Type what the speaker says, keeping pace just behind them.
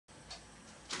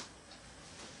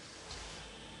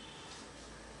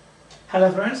Hello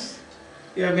friends,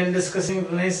 we have been discussing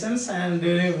Renaissance, and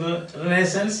during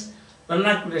Renaissance,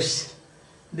 vernaculars,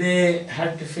 they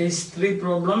had to face three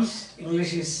problems.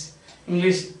 English,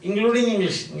 including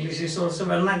English. English is also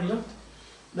vernacular.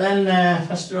 Then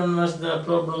first one was the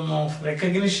problem of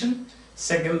recognition.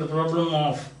 Second, the problem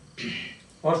of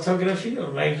orthography or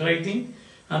right writing.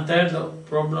 And third, the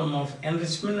problem of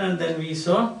enrichment. And then we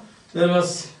saw there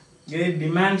was great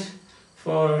demand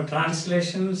for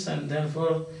translations, and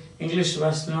therefore English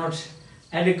was not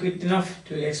adequate enough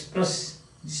to express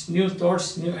these new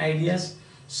thoughts, new ideas.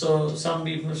 So some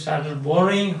people started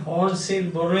borrowing, wholesale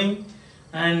borrowing,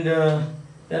 and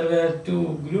there were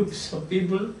two groups of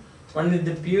people. One is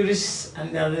the purists,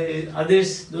 and the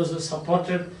others, those who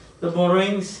supported the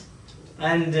borrowings,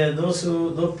 and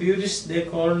the purists, they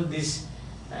called these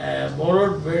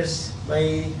borrowed words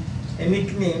by a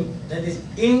nickname that is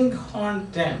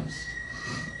inkhorn terms.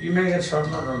 You may get short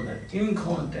note on that.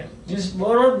 Inkhorn term means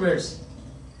borrowed words,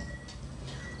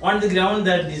 on the ground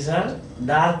that these are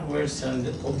dark words and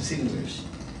obscene words.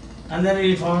 And then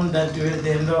we found that at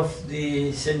the end of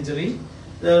the century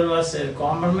there was a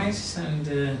compromise,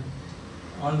 and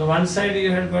on the one side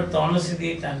you had got Thomas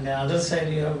Edith, and the other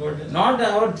side you have got not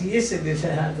our T.S. Edith,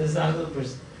 this another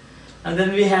person. And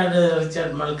then we had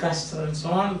Richard Mulcaster and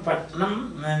so on,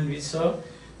 Putnam, and we saw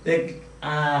they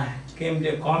came to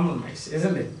a compromise,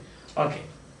 isn't it? Okay.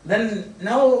 Then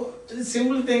now the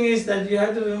simple thing is that you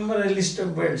have to remember a list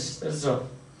of words, that's all.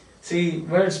 See,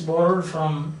 words borrowed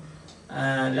from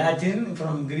Latin,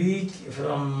 from Greek,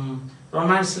 from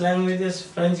Romance languages,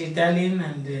 French, Italian,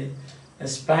 and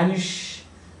Spanish.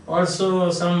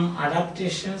 Also some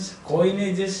adaptations,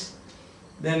 coinages,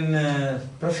 then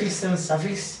prefix and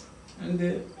suffix,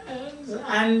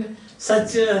 and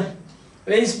such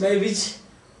ways by which,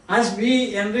 as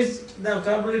we enrich the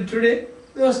vocabulary today,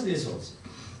 those days also.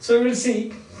 So we will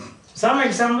see some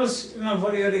examples,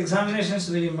 for your examinations,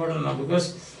 very important now,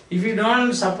 because if you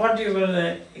don't support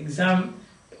your exam,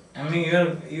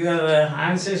 your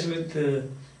answers with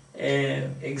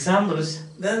examples,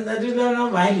 then that will have no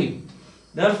value.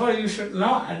 Therefore, you should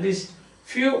know at least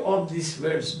few of these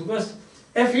words, because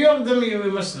a few of them you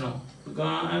must know,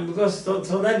 because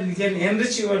so that you can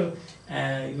enrich your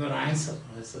answer.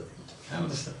 That's the thing.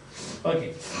 Understand?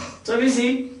 Okay. So we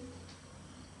see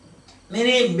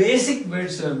many basic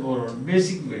words are borrowed.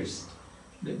 Basic words.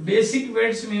 The basic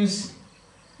words means,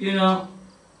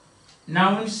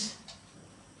 nouns,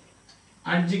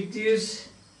 adjectives,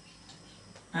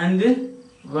 and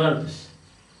verbs.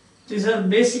 These are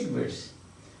basic words.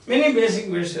 Many basic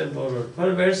words are borrowed.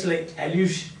 For words like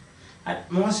allusion,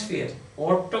 atmosphere,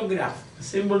 autograph,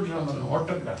 simple to remember,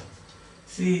 autograph.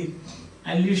 See,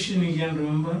 allusion you can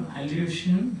remember,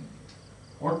 allusion,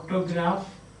 autograph,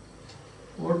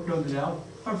 or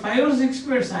 5 or 6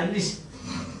 words at least.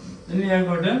 Then you have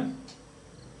got a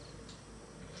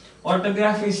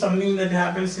autograph is something that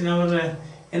happens in our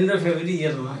end of every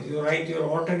year. You write your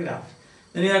autograph.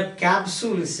 Then you have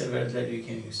capsule is a word that you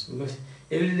can use, because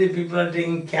every day people are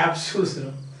taking capsules.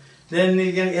 Then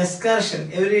you can excursion.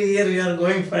 Every year you are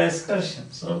going for excursion.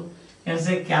 So you can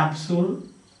say capsule,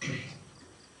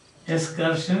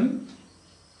 excursion,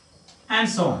 and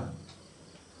so on.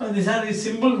 So these are the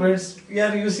simple words we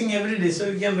are using every day. So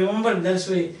you can remember. That's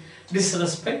why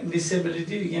disrespect,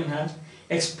 disability, you can have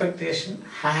expectation,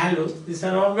 halo. These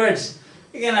are all words.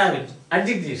 You can have it.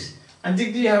 Adjectives.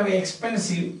 Adjective you have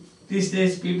expensive. These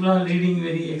days people are leading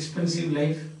very expensive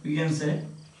life. We can say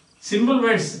simple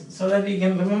words so that you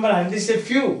can remember at least a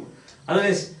few.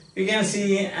 Otherwise, you can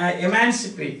see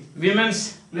emancipate,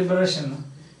 women's liberation.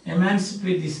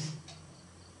 Emancipate is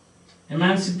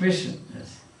emancipation.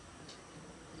 Yes.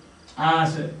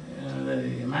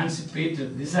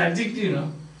 Emancipated. This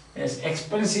adjective, yes,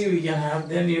 expensive you can have.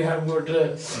 Then you have got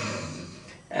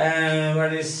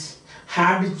what is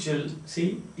habitual.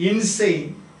 See,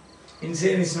 insane.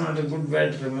 Insane is not a good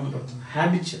word to remember.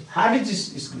 Habitual. Habit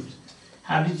is good.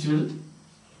 Habitual.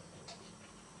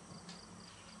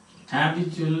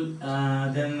 Habitual.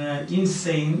 Then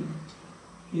insane.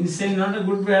 Insane, not a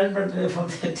good word, but for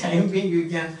the time being you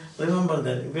can remember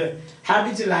that.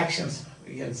 Habitual actions,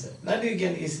 we can say. That you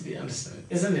can easily understand,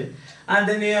 isn't it? And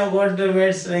then you have got the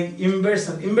words like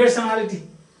impersonal. Impersonality.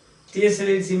 T.S.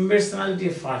 Eliot's impersonality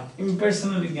of art.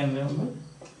 Impersonal you can remember.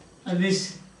 At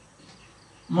least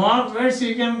more words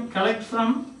you can collect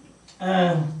from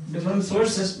different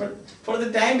sources, but for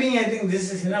the time being I think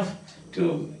this is enough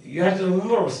to, you have to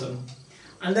remember also.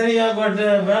 And then you have got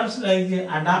verbs like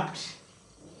adapt,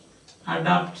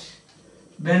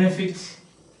 benefit,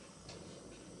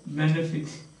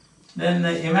 then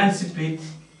emancipate,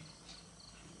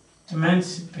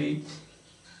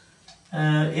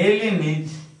 alienate,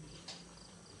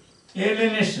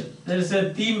 alienation. There is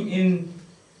a theme in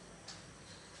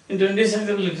 20th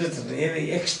century literature,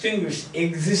 extinguish,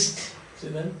 exist. See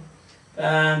that?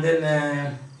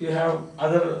 Then you have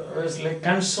other words like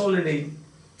consolidate.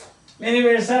 Many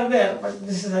words are there, but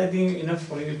this is, I think, enough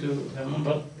for you to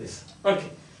remember this. Okay.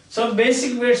 So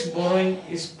basic words borrowing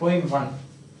is point 1.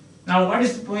 Now what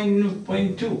is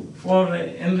point 2 for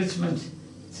enrichment?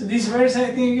 So these words,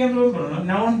 I think you can remember. No?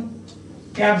 Noun,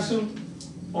 capsule,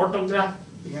 autograph,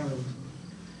 you can remember.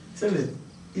 So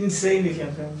insane, you can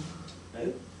remember.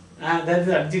 That is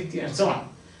the adjective and so on.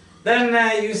 Then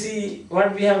you see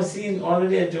what we have seen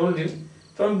already. I told you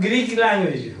from Greek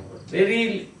language.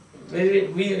 We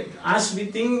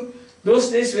think those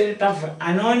days very tough.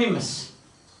 Anonymous.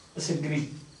 That's a Greek.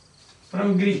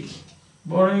 From Greek,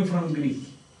 borrowing from Greek.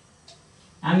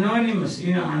 Anonymous.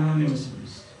 You know anonymous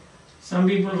means. Some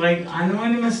people write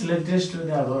anonymous letters to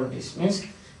the authorities. Means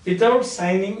without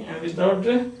signing and without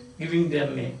giving their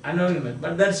name. Anonymous.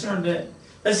 But that's not a.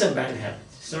 That's a bad habit.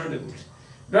 It's not a good.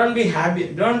 Don't be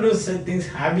habit. Don't do such things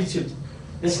habitual.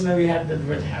 Just now we had that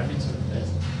word habitual.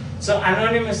 So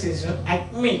anonymous is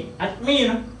acme. Acme, you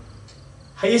know,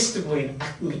 highest point.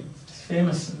 Acme. It's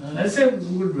famous. That's a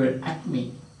good word.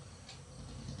 Acme.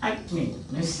 Acme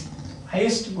means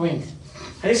highest point.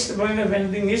 Highest point of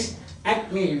anything is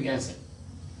acme, you can say.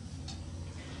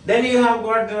 Then you have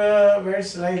got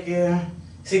words like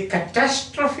see,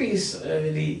 catastrophe is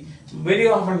very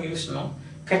often used now.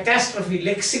 Catastrophe,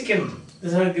 lexicon.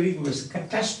 These are Greek words.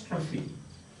 Catastrophe.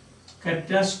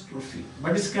 Catastrophe.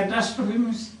 What is catastrophe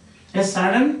means? A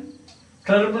sudden,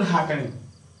 terrible happening.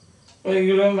 Well,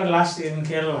 you remember last year in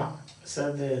Kerala,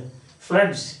 so the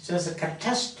floods. It was a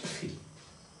catastrophe.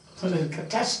 So the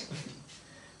catastrophe.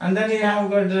 And then you have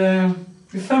got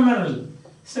ephemeral.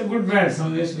 It's a good word.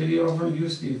 Sometimes very often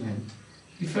used even.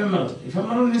 Ephemeral.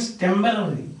 Ephemeral means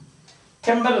temporary.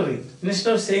 Temporary.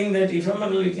 Instead of saying that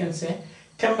ephemeral, you can say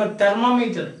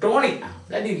thermometer, tonic.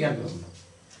 That you can do.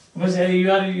 Because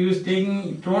you are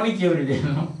taking tonic every day,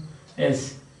 no?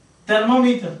 Yes.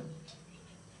 Thermometer.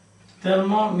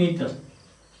 Thermometer.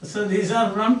 So these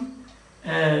are from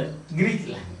Greek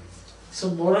language. So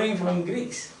borrowing from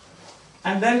Greeks.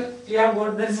 And then you have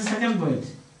got, there is a second point.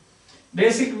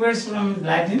 Basic words from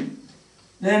Latin,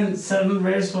 then certain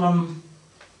words from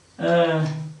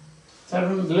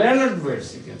certain learned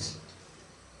words, you can say.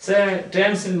 So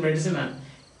terms in medicine.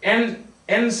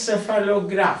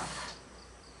 Encephalograph.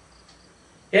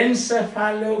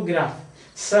 Encephalograph.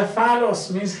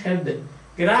 Cephalos means head.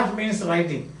 Graph means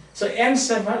writing. So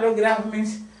encephalograph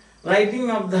means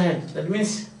writing of the head. That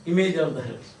means image of the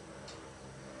head.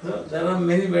 So there are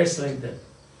many words like that.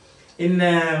 In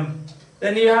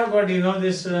then you have got, you know,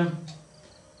 this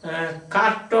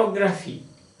cartography.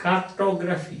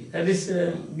 Cartography. That is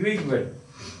a Greek word.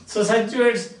 So such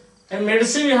words. In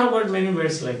medicine you have got many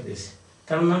words like this.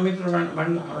 Thermometer,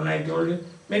 when I told you.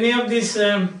 Many of these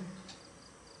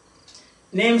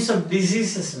names of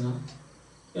diseases, no?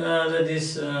 That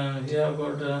is, you have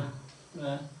got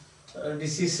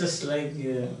diseases like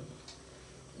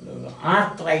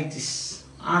arthritis.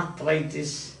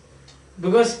 Arthritis.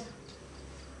 Because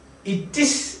it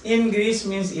is in Greece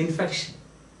means infection.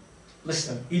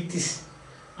 Listen, it is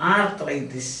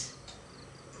arthritis.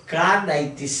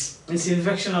 Carditis means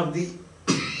infection of the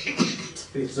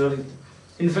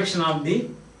infection of the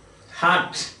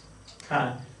heart.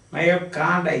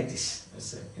 Myocarditis,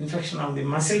 infection of the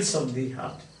muscles of the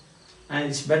heart. And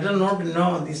it's better not to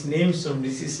know these names of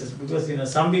diseases because, you know,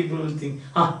 some people will think,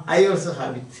 I also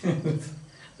have it.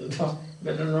 So,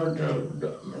 better not.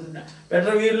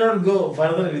 Better we will not go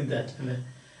further with that.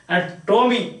 And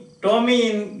Tommy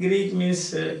in Greek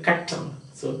means cut.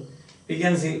 So we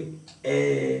can see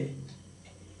that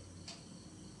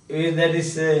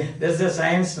is there's a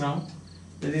science now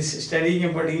that is studying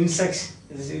about insects.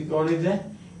 We call it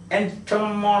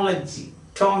entomology.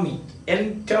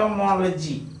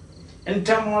 Entomology.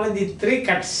 Entomology, 3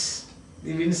 cuts.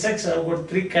 The insects have got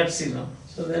 3 cuts, you know.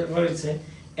 So therefore it's a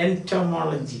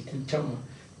entomology.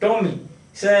 Tommy.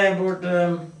 It's about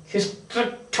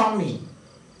hysterectomy.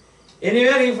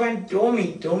 Anywhere you find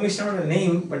Tommy is not a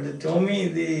name, but the Tommy,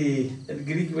 the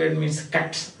Greek word means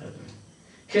cut.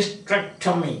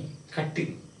 Hysterectomy,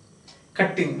 cutting.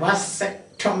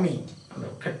 Vasectomy,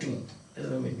 cutting. That's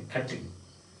the meaning, cutting.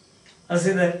 I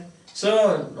see that.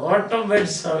 So, lot of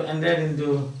words are entered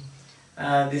into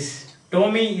this.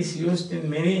 Tommy is used in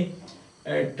many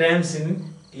terms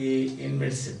in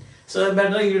medicine. So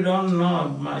better you don't know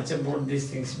much about these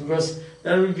things because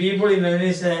there will be people, you know,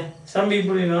 some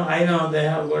people, you know, I know they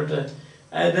have got,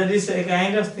 that is a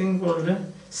kind of thing called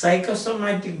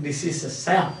psychosomatic diseases.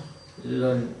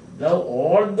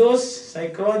 All those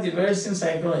psychology words in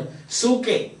psychology.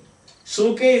 Suke.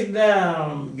 Suke is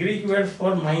the Greek word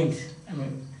for mind.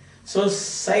 So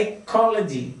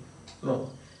psychology,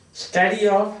 study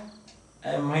of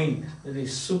mind, that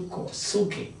is suke.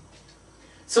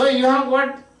 So you have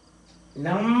got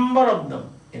number of them.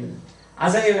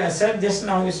 As I said just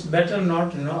now, it's better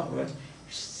not to know.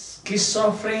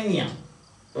 Schizophrenia.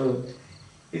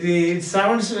 It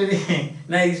sounds very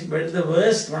nice, but the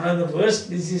worst, one of the worst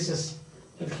diseases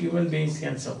that human beings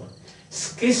can suffer.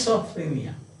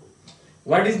 Schizophrenia.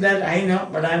 What is that? I know,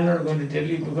 but I am not going to tell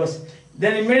you, because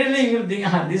then immediately you will think,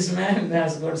 this man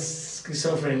has got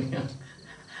schizophrenia.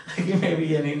 He may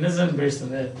be an innocent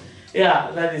person.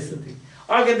 Yeah, that is the thing.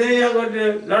 Okay, then you have got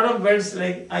a lot of words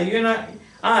like,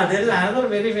 there is another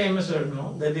very famous word,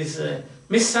 that is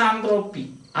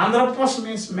misanthropy. Anthropos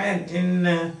means man in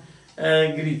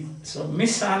Greek. So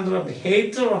misanthropy,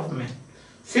 hater of man.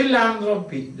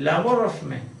 Philanthropy, lover of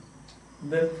man.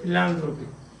 The philanthropy.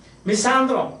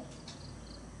 Misanthrop.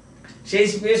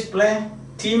 Shakespeare's play,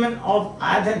 Timon of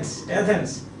Athens.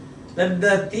 That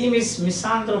the theme is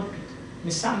misanthropy.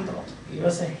 Misanthrop. He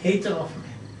was a hater of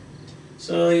man.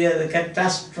 So yeah, the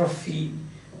catastrophe.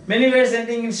 Many words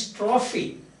ending in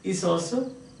strophe is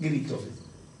also Greek of it.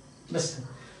 Listen.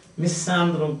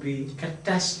 Misanthropy,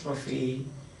 catastrophe,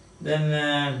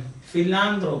 then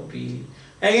philanthropy.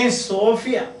 Again,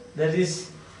 Sophia, that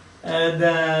is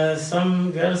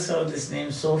some girls have this name,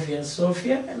 Sophia.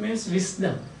 Sophia means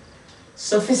wisdom.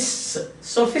 Sophist,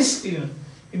 a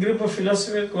group of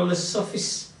philosophers called as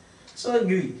sophists. So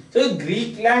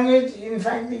Greek language, in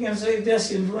fact, you can say it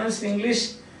has influenced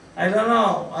English. I don't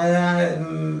know.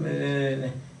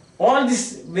 All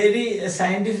these very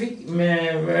scientific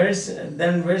words,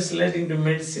 then words relating to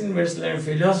medicine, words relating to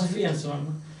philosophy and so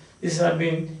on. These have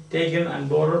been taken and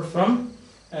borrowed from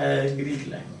Greek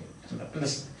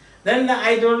language. Then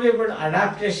I told you about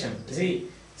adaptation. See,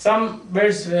 some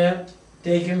words were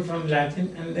taken from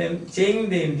Latin and then change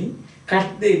the ending,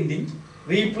 cut the ending,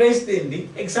 replace the ending.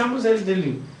 Examples I will tell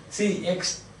you. See,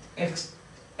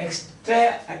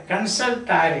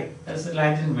 consultare, that's the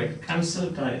Latin word,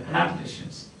 consultare,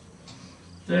 adaptations.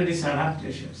 Third is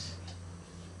adaptations.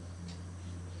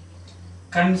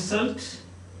 Consultare.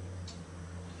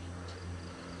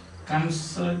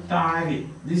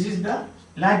 This is the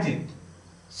Latin.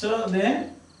 So they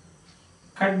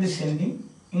cut this ending.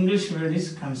 English word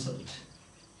is consult.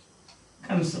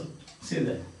 Consult. See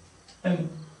that. Then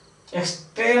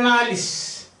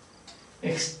externalis.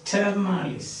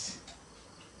 Externus.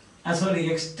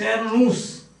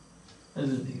 That is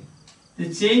the thing.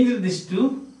 They changed this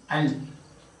to al.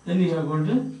 Then you are going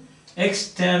to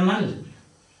external.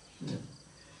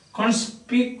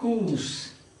 Conspicuous.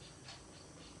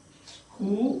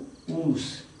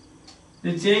 Whose.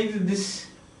 They changed this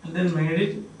and then made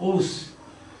it ous.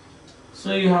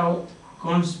 So you have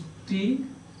conspicuous.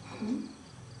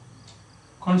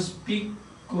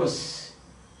 Conspicuous.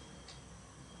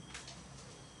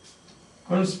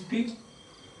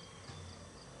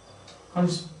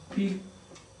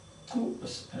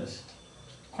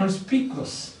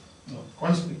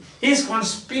 He is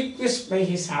conspicuous by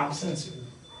his absence.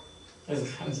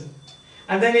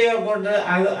 And then you have got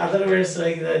other words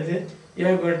like that. You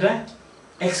have got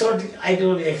exotic. I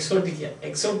told you exotica.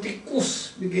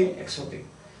 Exoticus became exotic.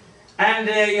 And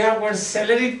you have got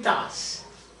celeritas.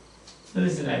 That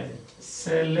is right.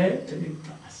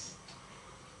 Celeritas.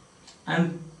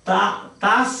 And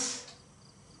tas.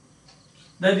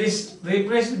 That is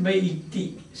replaced by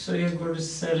iti. So you have got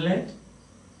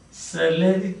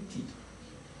celerity.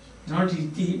 Not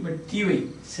iti, but ty.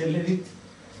 Celerity.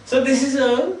 So this is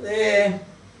all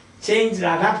changed,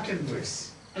 adapted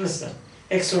words. Understand?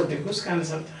 Exoticus,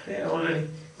 consultare, already.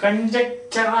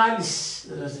 Conjecturalis.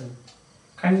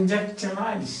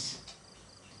 Conjecturalis.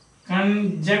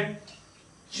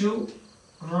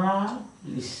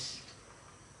 Conjecturalis.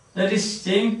 That is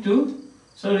changed to,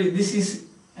 sorry, this is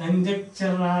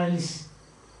conjecturalis.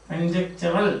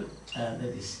 Conjectural. That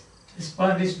is. This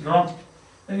part is dropped.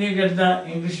 Then you get the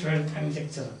English word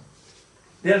conjectural.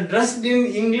 They are dressed in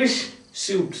English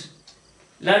suits.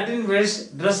 Latin words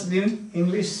dressed in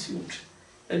English suit.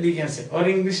 That you can say. Or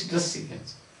English dress you can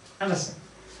say. Understand?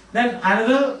 Then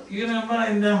another, you remember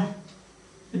in the,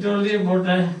 I told you about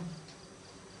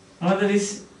another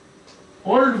is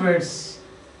old words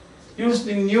used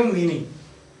in new meaning.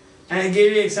 And I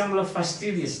gave you example of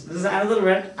fastidious. This is another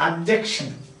word,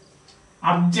 abjection.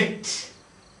 Abject.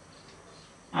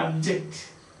 Abject.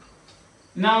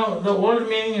 Now the old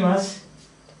meaning was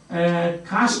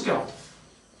cast off,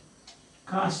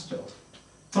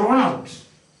 thrown out,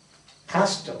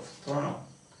 cast off, thrown off.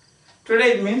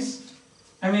 Today it means,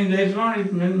 later on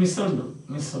it meant miserable,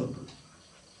 miserable.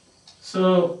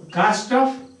 So cast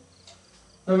off,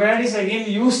 the word is again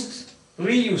used,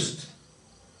 reused,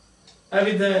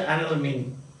 with another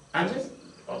meaning. And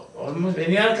almost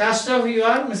when you are cast off, you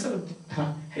are miserable.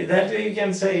 That way you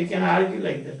can say, you can argue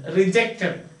like that.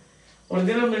 Rejected.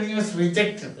 Original meaning was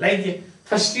rejected. Like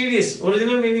fastidious.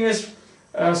 Original meaning was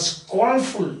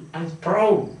scornful and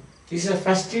proud. He is a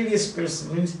fastidious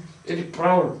person, means very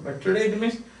proud. But today it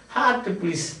means hard to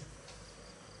please.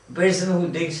 Person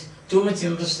who takes too much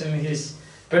interest in his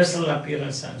personal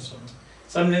appearance and so on.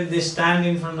 Sometimes they stand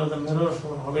in front of the mirror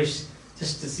for hours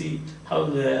just to see how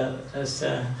they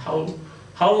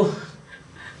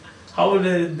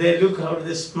look, how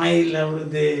they smile, how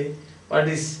they, what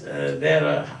is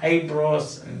their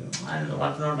eyebrows and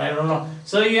whatnot, I don't know.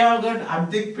 So you have got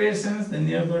object persons, then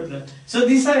you have got, so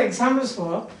these are examples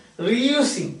for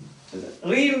reusing,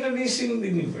 reintroducing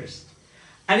the new words.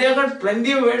 And you have got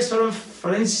plenty of words from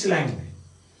French language.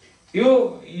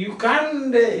 You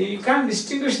can't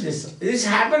distinguish this. This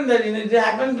happened it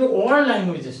happened to all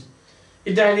languages,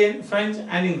 Italian, French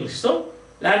and English. So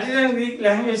Latin and Greek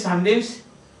language sometimes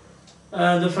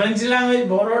the French language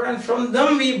borrowed, and from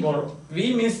them we borrow.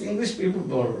 We means English people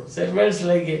borrow. So words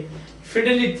like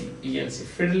fidelity, you can say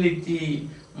fidelity,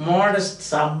 modest,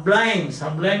 sublime.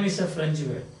 Sublime is a French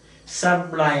word.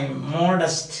 Sublime,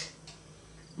 modest,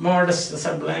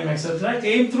 sublime, etc.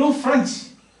 came through French.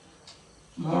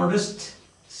 Modest,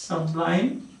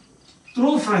 sublime,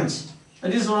 through French.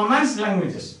 That is Romance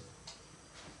languages.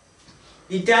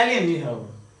 Italian we have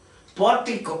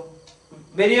portico.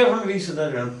 Very often we use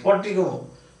that word. Portico.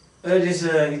 It is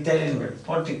Italian word.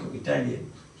 Portico,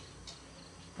 Italian.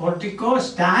 Portico,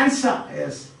 stanza.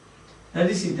 Yes, that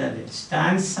is Italian.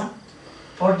 Stanza.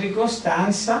 Portico,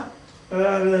 stanza.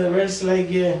 Words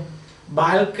like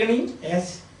balcony.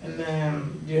 Yes,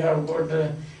 and you have got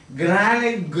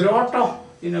granite, grotto.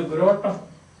 You know grotto.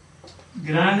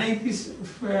 Granite is,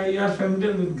 you are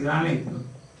familiar with granite. No?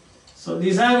 So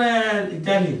these are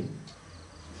Italian.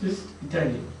 This is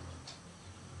Italian.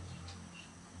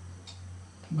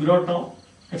 Grotto,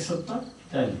 etc.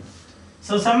 Italian.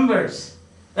 So some words.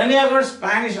 Then you have got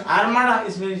Spanish. Armada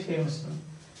is very famous. No?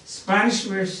 Spanish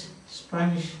words.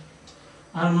 Spanish.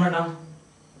 Armada.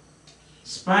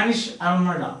 Spanish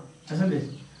armada. Isn't it?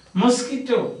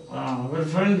 Mosquito. Our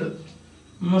friend.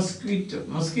 Mosquito.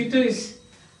 Mosquito is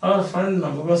our friend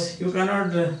now, because you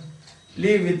cannot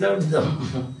live without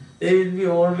them. They will be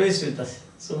always with us.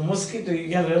 So mosquito, you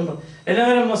can remember.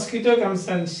 Whenever a mosquito comes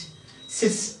and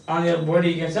sits on your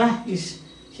body, you can say,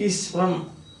 he's from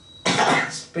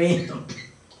Spain.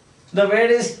 The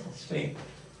word is Spain.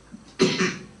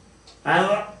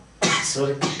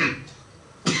 Sorry.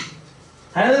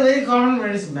 Another very common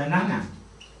word is banana.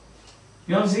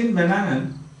 You have seen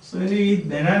banana. So when you eat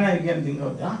banana, you can think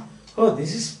of that. Oh,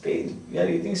 this is Spain. We are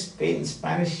eating Spain,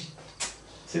 Spanish.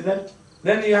 See that?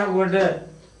 Then you have got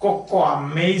cocoa,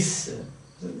 maize,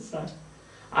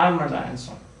 armada and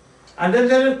so on. And then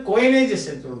there are coinages,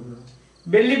 I told you.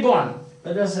 Belly bond,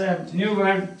 that is a new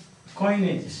word,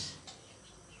 coinages.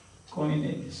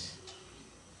 Coinages.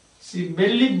 See,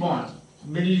 belly bond,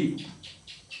 belly.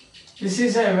 This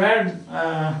is a word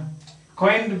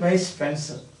coined by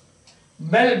Spencer.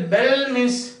 Belle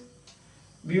means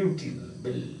beauty.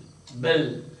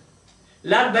 Belle.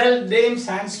 La belle dame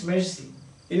sans merci.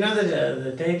 You know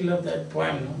the title of that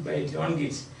poem, no? By John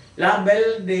Keats. La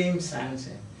belle dame sans.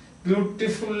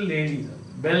 Beautiful lady.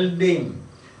 Belle dame.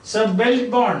 So belle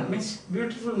bond means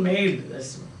beautiful maid.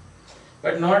 That's me.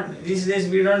 But not these days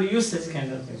we don't use such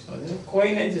kind of things. So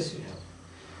coinages we have.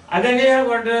 And then you have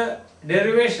got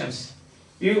derivations.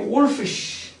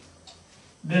 Wolfish.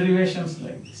 Derivations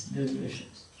like this.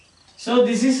 Derivations. So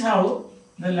this is how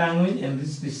the language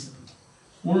enriches this.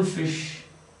 Wolfish.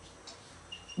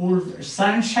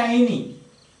 Sunshiny.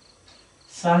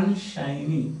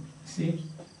 Sunshiny. See?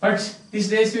 But these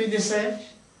days we just say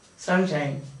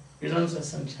sunshine. We don't say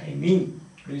sunshiny.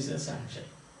 We say sunshine.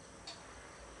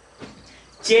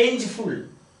 Changeful.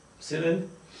 See that?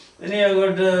 Then you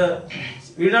have got,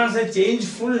 we don't say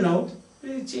changeful now.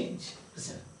 We change.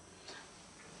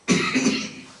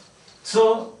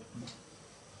 So,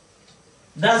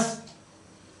 thus,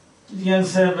 you can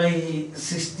say by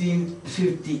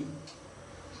 1650,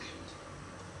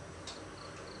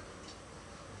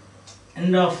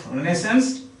 end of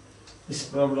Renaissance, this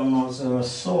problem also was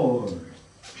solved.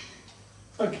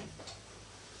 Okay.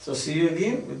 So, see you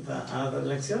again with another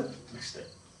lecture next time.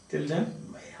 Till then,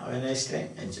 bye. Have a nice time.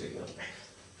 Enjoy your life.